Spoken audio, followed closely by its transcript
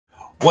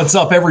What's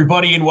up,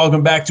 everybody, and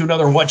welcome back to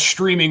another What's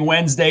Streaming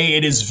Wednesday.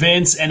 It is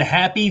Vince, and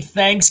happy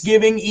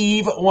Thanksgiving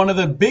Eve, one of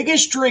the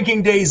biggest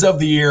drinking days of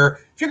the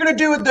year. If you're going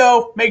to do it,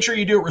 though, make sure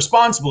you do it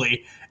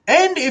responsibly.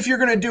 And if you're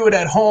going to do it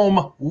at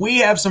home, we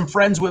have some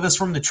friends with us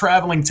from the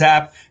Traveling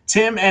Tap,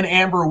 Tim and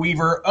Amber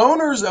Weaver,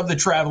 owners of the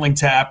Traveling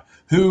Tap,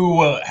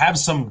 who have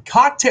some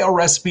cocktail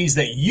recipes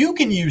that you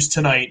can use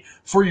tonight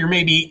for your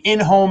maybe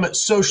in-home,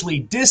 socially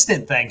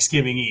distant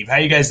Thanksgiving Eve. How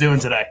you guys doing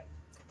today?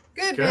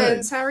 Good,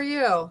 Vince. How are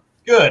you?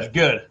 Good,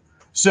 good.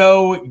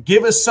 So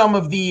give us some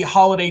of the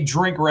holiday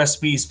drink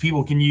recipes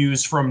people can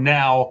use from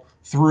now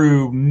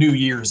through New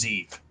Year's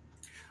Eve.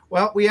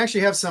 Well, we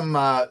actually have some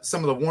of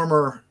the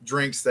warmer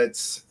drinks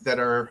that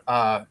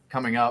are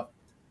coming up.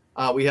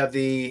 We have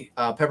the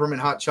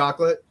peppermint hot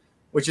chocolate,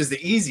 which is the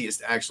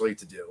easiest actually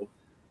to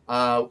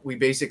do. We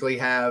basically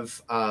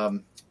have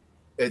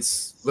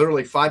it's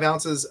literally 5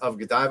 ounces of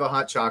Godiva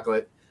hot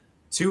chocolate,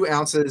 2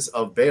 ounces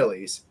of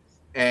Bailey's,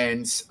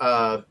 and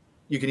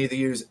you can either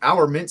use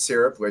our mint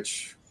syrup,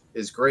 which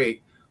is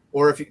great,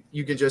 or if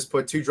you can just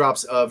put 2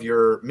 drops of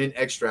your mint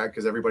extract,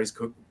 because everybody's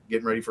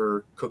getting ready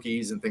for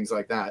cookies and things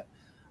like that,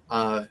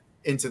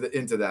 into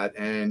that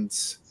and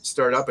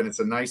stir it up, and it's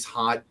a nice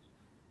hot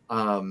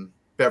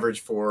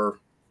beverage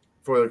for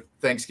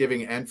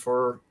Thanksgiving and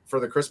for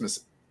the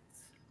Christmas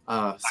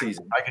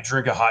season. I could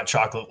drink a hot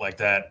chocolate like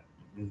that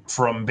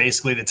from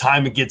basically the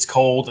time it gets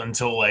cold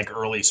until like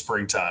early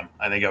springtime.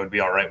 I think I would be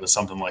all right with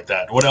something like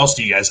that. What else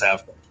do you guys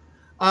have?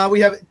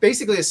 We have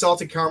basically a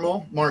salted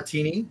caramel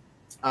martini.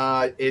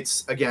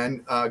 It's,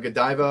 again,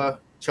 Godiva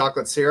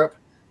chocolate syrup.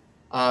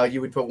 You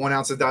would put 1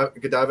 ounce of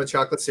Godiva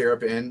chocolate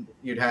syrup in.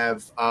 You'd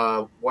have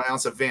 1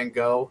 ounce of Van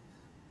Gogh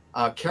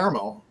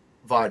caramel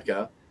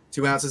vodka,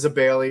 2 ounces of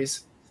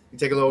Bailey's. You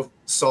take a little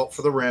salt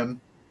for the rim.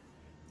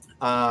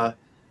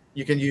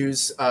 You can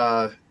use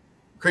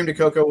cream de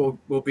cocoa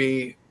will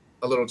be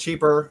a little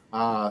cheaper,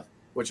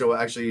 which will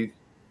actually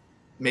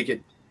make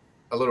it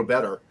a little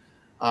better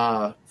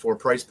for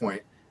price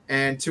point.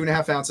 And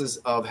 2.5 ounces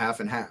of half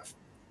and half.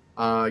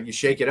 You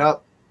shake it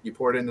up, you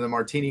pour it into the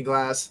martini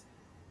glass,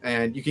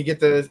 and you can get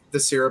the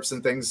syrups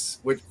and things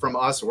from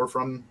us or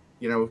from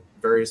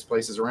various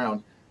places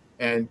around,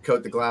 and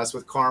coat the glass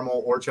with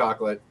caramel or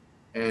chocolate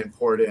and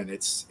pour it in.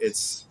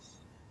 It's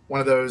one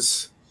of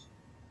those,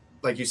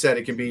 like you said,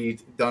 it can be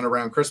done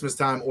around Christmas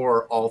time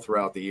or all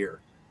throughout the year.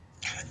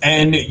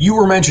 And you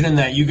were mentioning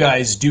that you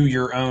guys do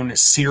your own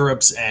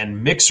syrups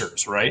and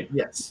mixers, right?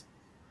 Yes.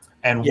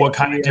 And what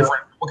kind of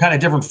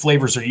different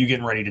flavors are you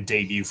getting ready to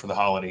debut for the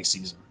holiday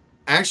season?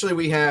 Actually,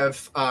 we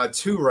have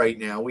 2 right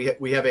now. We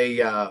have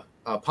a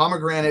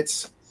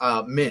pomegranate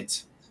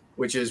mint,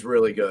 which is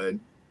really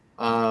good.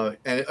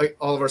 And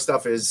all of our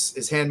stuff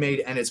is handmade,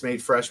 and it's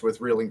made fresh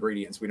with real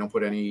ingredients. We don't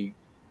put any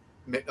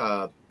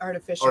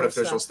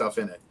artificial stuff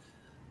in it.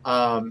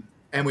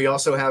 And we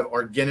also have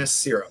our Guinness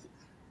syrup,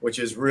 which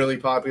is really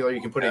popular. You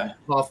can put it in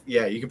coffee.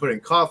 Yeah, you can put it in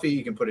coffee.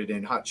 You can put it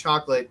in hot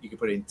chocolate. You can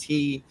put it in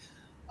tea.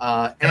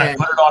 And I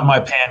put it on my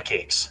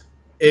pancakes.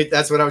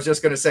 That's what I was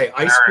just going to say.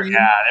 Ice cream.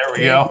 Yeah, there we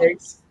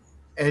pancakes,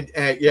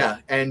 go.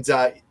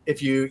 And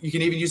if you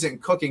can even use it in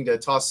cooking to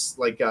toss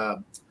like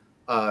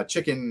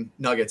chicken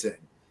nuggets in.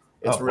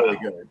 It's really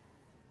good.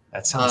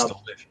 That sounds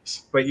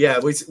delicious. But yeah,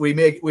 we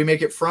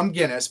make it from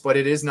Guinness, but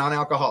it is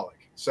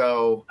non-alcoholic.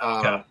 So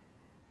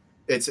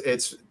it's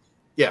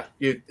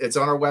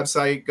on our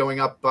website going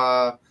up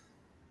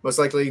most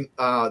likely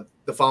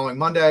the following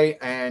Monday,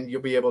 and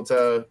you'll be able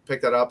to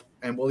pick that up,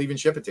 and we'll even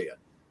ship it to you.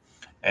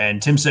 And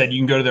Tim said you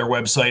can go to their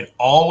website.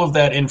 All of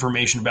that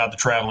information about the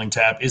Traveling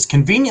Tap is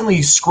conveniently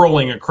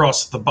scrolling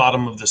across the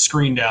bottom of the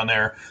screen down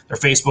there, their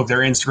Facebook,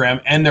 their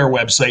Instagram, and their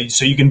website.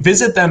 So you can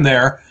visit them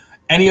there.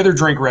 Any other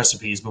drink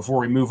recipes before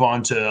we move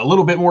on to a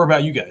little bit more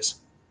about you guys?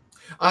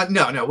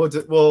 No.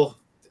 We'll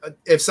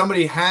if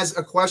somebody has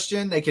a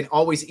question, they can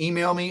always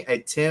email me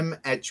at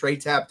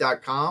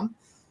tim@tratap.com,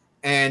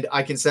 and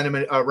I can send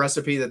them a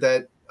recipe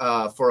that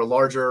for a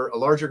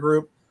larger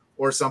group,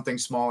 or something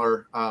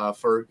smaller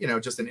for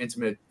just an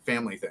intimate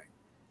family thing.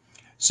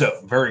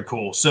 So very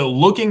cool. So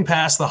looking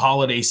past the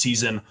holiday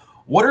season,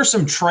 what are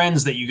some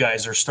trends that you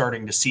guys are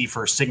starting to see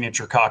for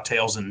signature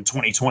cocktails in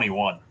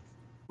 2021?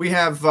 We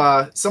have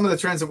some of the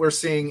trends that we're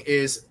seeing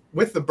is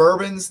with the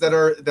bourbons that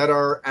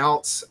are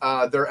out.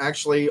 They're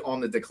actually on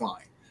the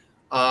decline.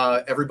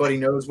 Everybody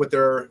knows what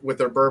their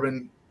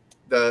bourbon,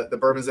 the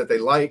bourbons that they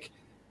like,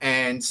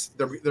 and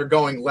they're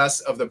going less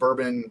of the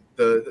bourbon,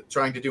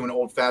 trying to do an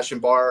old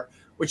fashioned bar,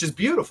 which is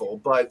beautiful,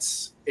 but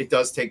it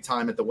does take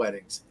time at the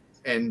weddings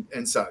and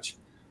such.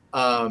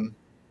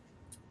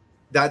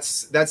 That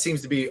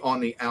seems to be on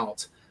the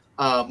out.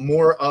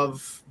 More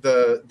of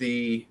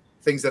the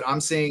things that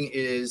I'm seeing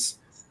is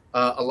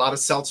a lot of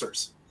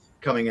seltzers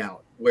coming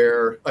out,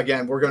 where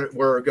again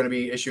we're gonna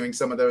be issuing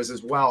some of those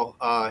as well,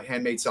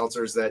 handmade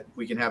seltzers that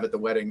we can have at the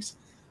weddings,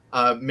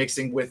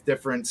 mixing with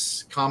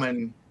different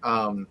common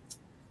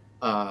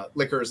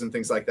liquors and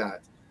things like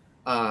that.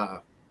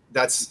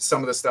 That's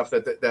some of the stuff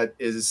that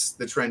is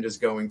the trend is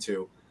going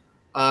to.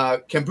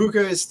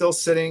 Kombucha is still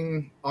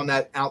sitting on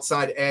that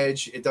outside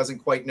edge. It doesn't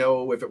quite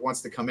know if it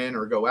wants to come in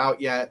or go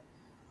out yet.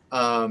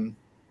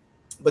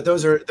 But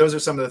those are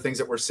some of the things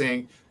that we're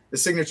seeing. The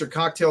signature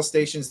cocktail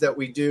stations that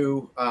we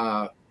do,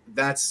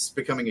 that's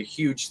becoming a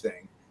huge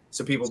thing.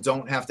 So people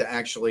don't have to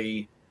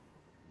actually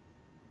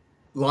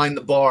line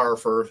the bar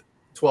for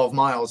 12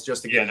 miles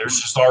just to get. Yeah, there's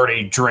just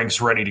already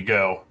drinks ready to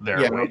go there.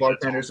 Yeah, our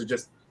bartenders are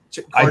just.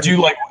 I do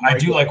like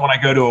when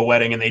I go to a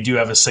wedding and they do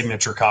have a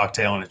signature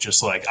cocktail and it's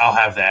just like, I'll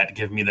have that.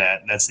 Give me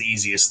that. That's the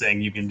easiest thing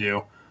you can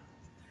do.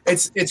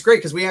 It's great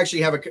because we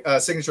actually have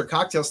a signature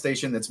cocktail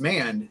station that's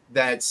manned.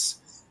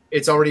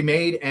 It's already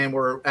made and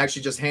we're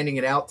actually just handing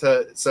it out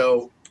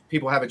so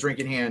people have a drink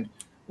in hand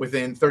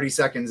within 30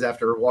 seconds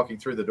after walking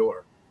through the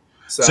door.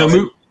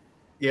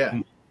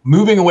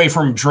 Moving away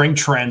from drink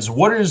trends,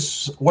 what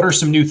are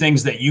some new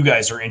things that you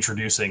guys are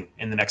introducing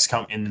in the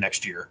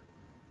next year?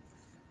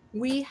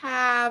 We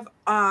have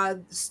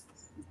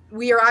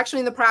we are actually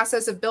in the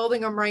process of building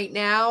them right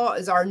now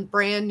as our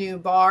brand new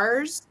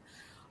bars,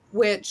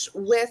 which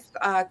with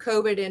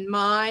COVID in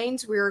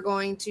mind, we are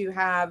going to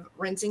have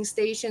rinsing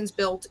stations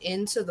built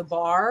into the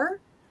bar.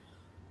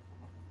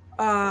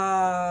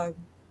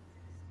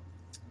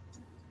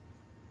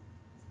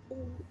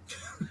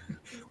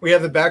 We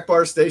have the back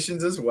bar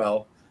stations as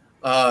well.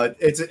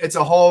 It's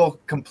a whole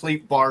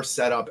complete bar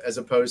setup as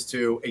opposed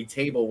to a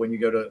table when you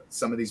go to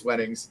some of these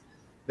weddings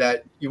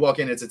that you walk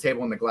in, it's a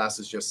table and the glass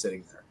is just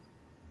sitting there.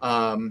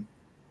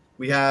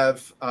 We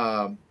have,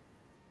 the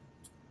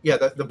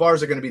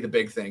bars are going to be the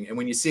big thing. And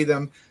when you see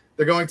them,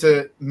 they're going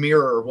to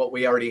mirror what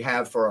we already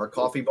have for our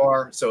coffee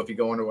bar. So if you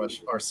go onto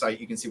our site,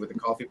 you can see what the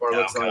coffee bar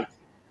looks like.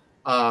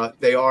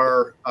 They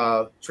are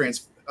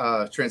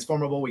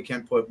transformable. We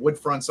can put wood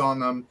fronts on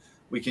them.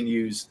 We can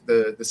use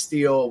the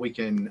steel. We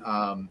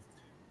can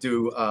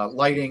do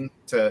lighting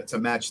to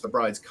match the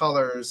bride's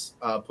colors,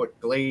 put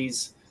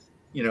glaze,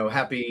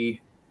 happy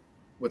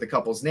with the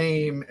couple's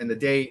name and the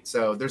date.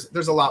 So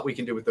there's a lot we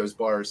can do with those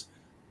bars.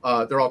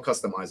 They're all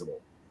customizable.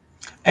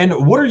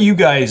 And what are you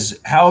guys,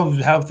 how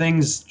have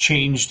things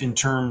changed in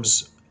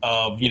terms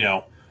of,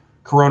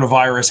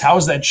 coronavirus? How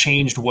has that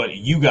changed what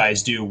you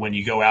guys do when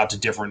you go out to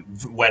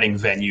different wedding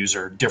venues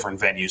or different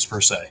venues per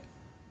se?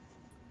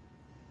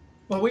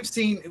 Well, we've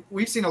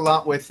seen a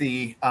lot with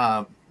the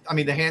hand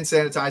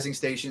sanitizing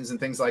stations and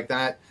things like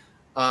that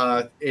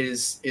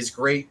is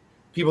great.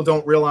 People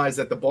don't realize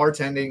that the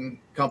bartending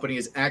company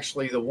is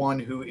actually the one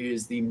who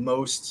is the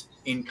most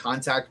in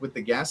contact with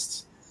the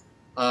guests.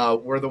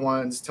 We're the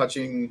ones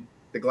touching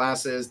the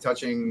glasses,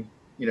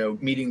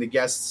 meeting the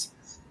guests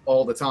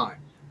all the time.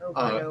 Over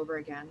and over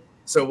again.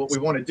 So what we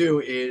want to do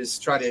is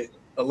try to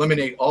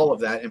eliminate all of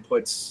that and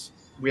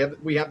we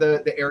have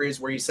the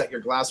areas where you set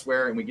your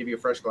glassware and we give you a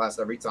fresh glass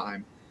every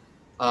time.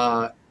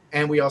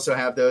 And we also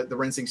have the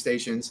rinsing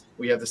stations.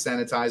 We have the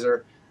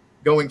sanitizer.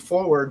 Going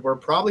forward, we're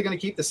probably going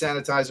to keep the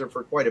sanitizer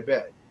for quite a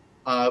bit.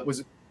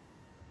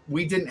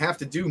 We didn't have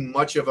to do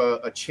much of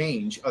a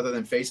change other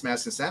than face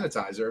masks and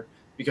sanitizer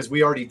because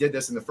we already did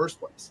this in the first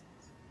place,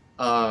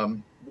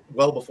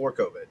 well before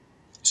COVID.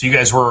 So you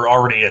guys were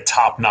already a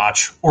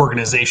top-notch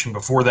organization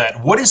before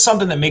that. What is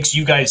something that makes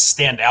you guys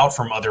stand out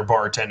from other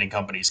bartending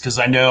companies? Because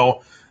I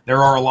know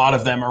there are a lot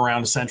of them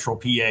around Central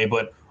PA,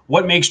 but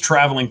what makes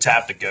Traveling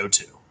Tap the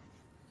go-to?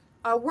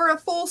 We're a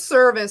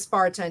full-service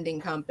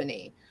bartending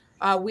company.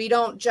 We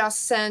don't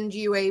just send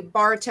you a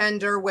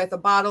bartender with a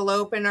bottle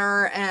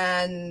opener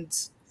and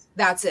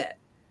that's it.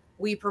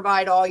 We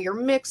provide all your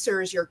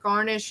mixers, your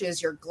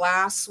garnishes, your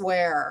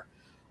glassware,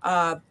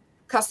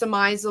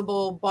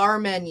 customizable bar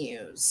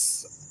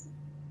menus.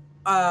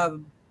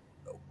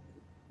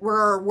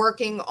 We're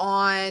working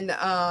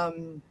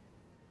on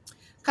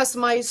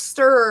customized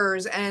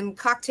stirs and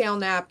cocktail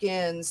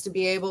napkins to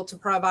be able to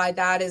provide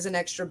that as an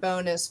extra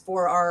bonus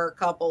for our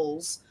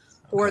couples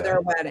for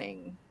their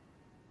wedding.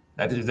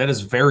 That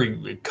is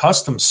very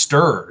custom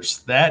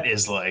stirs.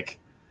 That's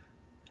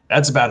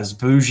about as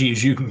bougie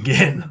as you can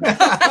get.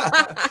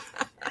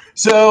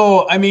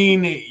 So,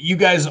 you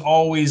guys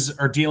always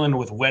are dealing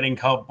with wedding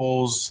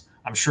couples.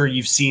 I'm sure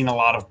you've seen a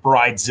lot of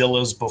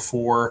bridezillas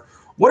before.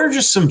 What are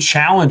just some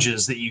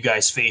challenges that you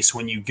guys face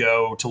when you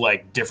go to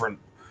different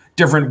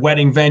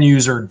wedding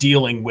venues or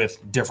dealing with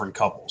different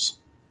couples?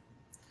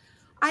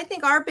 I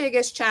think our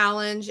biggest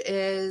challenge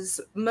is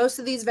most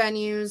of these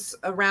venues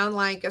around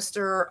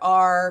Lancaster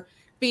are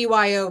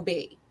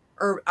BYOB,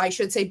 or I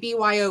should say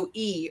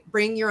BYOE,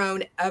 bring your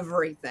own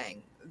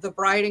everything. The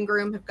bride and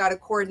groom have got to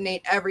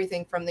coordinate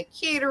everything from the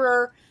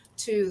caterer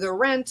to the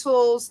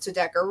rentals to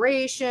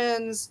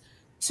decorations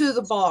to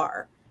the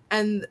bar.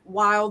 And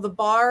while the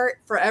bar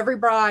for every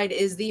bride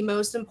is the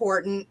most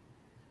important,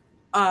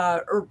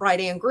 or bride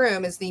and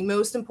groom is the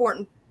most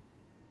important,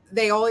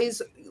 they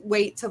always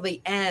wait till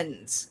the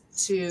end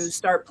to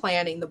start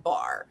planning the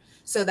bar.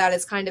 So that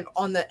is kind of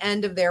on the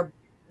end of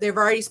they've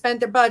already spent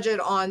their budget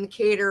on the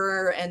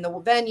caterer and the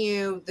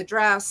venue, the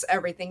dress,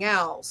 everything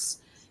else.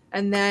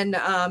 And then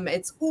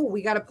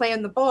we got to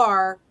plan the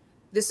bar.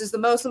 This is the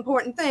most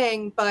important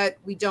thing, but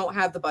we don't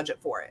have the budget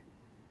for it.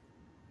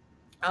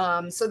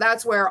 So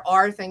that's where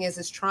our thing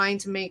is trying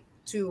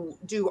to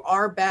do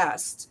our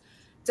best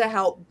to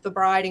help the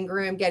bride and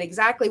groom get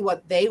exactly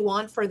what they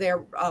want for their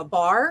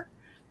bar,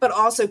 but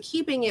also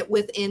keeping it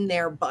within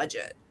their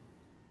budget.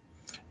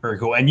 Very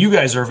cool. And you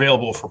guys are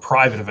available for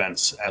private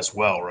events as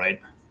well,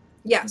 right?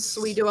 Yes,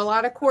 we do a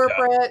lot of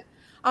corporate.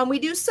 We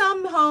do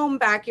some home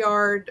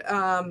backyard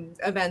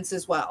events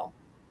as well.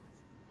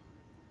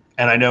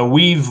 And I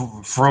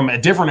know from a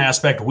different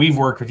aspect, we've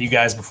worked with you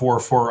guys before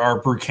for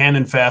our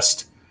Buchanan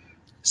Fest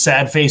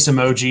sad face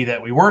emoji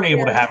that we weren't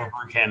able to have a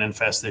Buchanan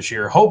Fest this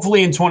year.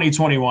 Hopefully in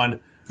 2021,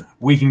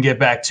 we can get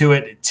back to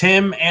it.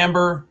 Tim,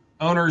 Amber,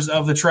 owners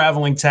of the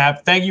Traveling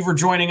Tap, thank you for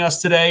joining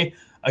us today.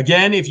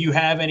 Again, if you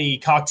have any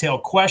cocktail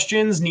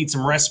questions, need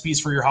some recipes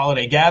for your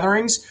holiday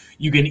gatherings,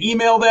 you can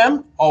email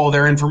them. All of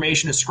their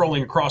information is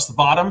scrolling across the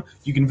bottom.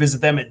 You can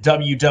visit them at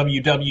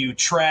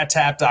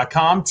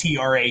www.tratap.com,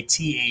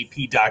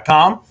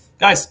 TRATAP.com.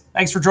 Guys,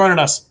 thanks for joining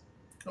us.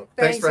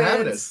 Thanks for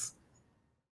having us.